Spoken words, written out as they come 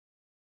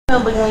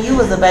But when you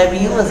was a baby,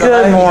 you was a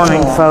Good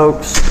morning,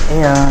 folks,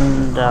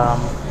 and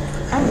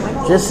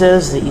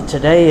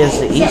today is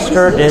the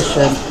Easter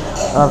edition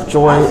of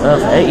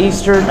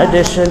Easter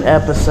edition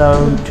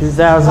episode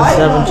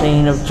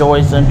 2017 of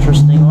Joy's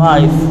Interesting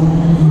Life,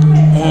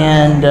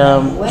 and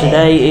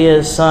today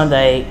is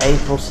Sunday,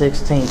 April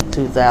 16th,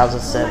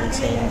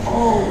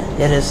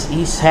 2017. It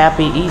is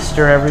Happy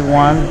Easter,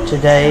 everyone.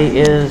 Today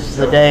is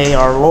the day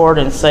our Lord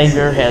and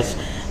Savior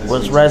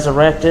was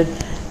resurrected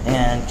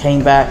and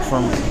came back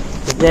from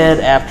the dead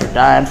after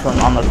dying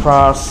on the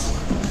cross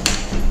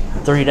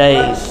 3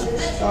 days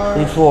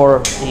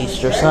before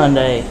Easter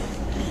Sunday.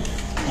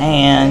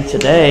 And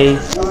today,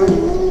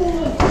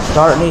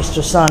 starting my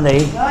Easter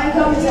Sunday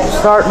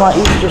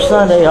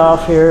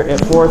off here at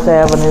 4th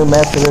Avenue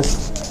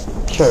Methodist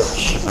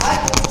Church.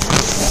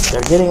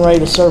 They're getting ready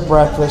to serve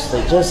breakfast.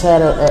 They just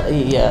had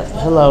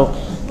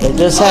They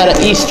just had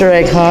an Easter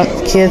egg hunt.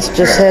 Kids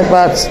just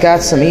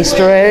got some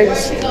Easter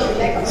eggs.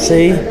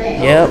 See?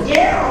 Yep.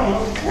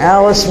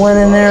 Alice went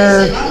in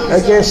there. I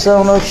guess, I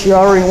don't know if she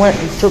already went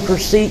and took her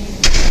seat.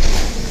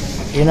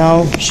 You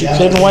know, she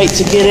couldn't wait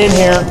to get in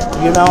here.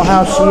 You know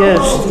how she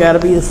is. She's got to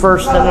be the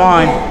first in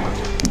line.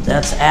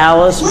 That's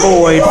Alice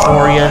Boyd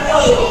for you.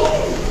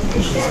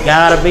 She's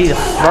got to be the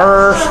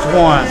first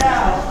one.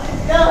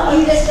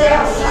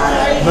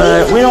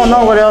 But we don't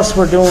know what else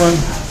we're doing.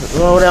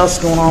 What else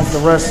is going on for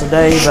the rest of the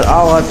day. But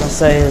all I can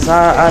say is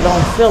I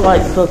don't feel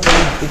like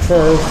cooking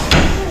because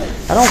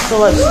I don't feel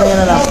like staying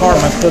in our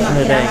apartment cooking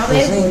today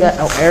because we ain't got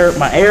no air.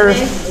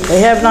 They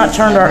have not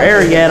turned our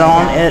air yet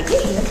on.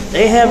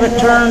 They haven't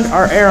turned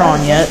our air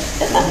on yet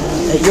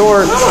at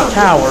your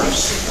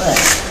towers.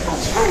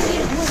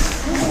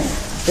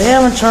 They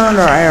haven't turned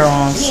our air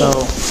on,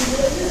 so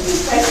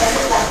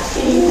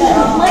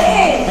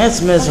it's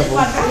miserable.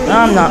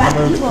 I'm not in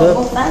the mood to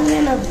cook.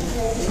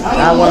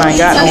 Not when I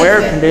got no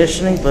air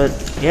conditioning, but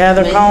yeah,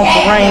 they're calling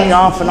for rain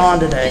off and on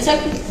today.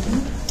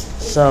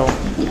 So,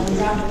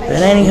 but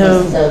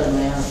anywho,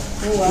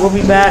 we'll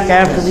be back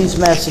after these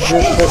messages,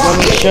 but let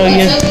me show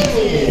you,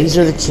 these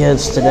are the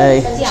kids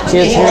today. These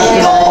kids here,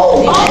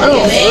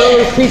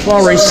 there's people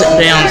already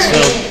sitting down, so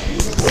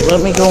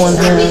let me go in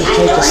here and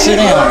take a sit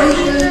down.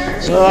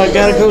 So I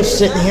gotta go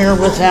sit in here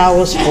with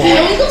Alice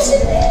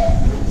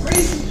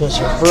because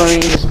her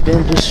brain has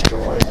been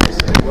destroyed.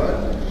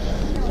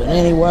 But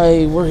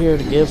anyway, we're here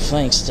to give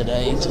thanks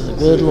today to the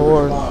good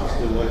Lord.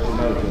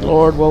 The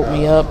Lord woke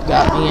me up,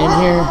 got me in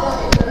here.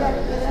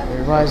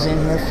 Everybody's in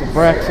here for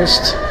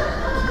breakfast.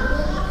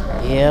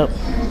 Yep.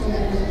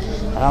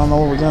 I don't know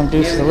what we're going to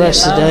do for the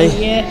rest of the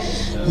day.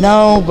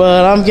 No,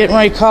 but I'm getting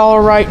ready to call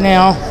her right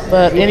now.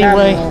 But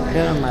anyway,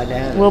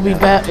 we'll be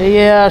back.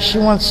 Yeah, she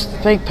wants to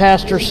think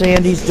Pastor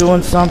Sandy's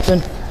doing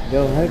something.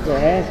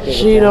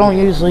 She don't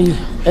usually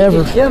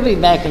ever. She'll be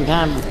back in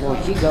time before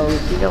she goes.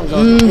 She don't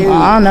go to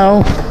I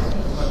know.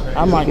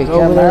 I might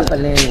go over there. Up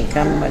and then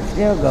come, but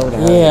still go to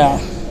her. Yeah.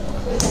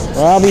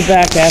 Well, I'll be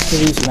back after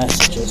these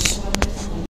messages.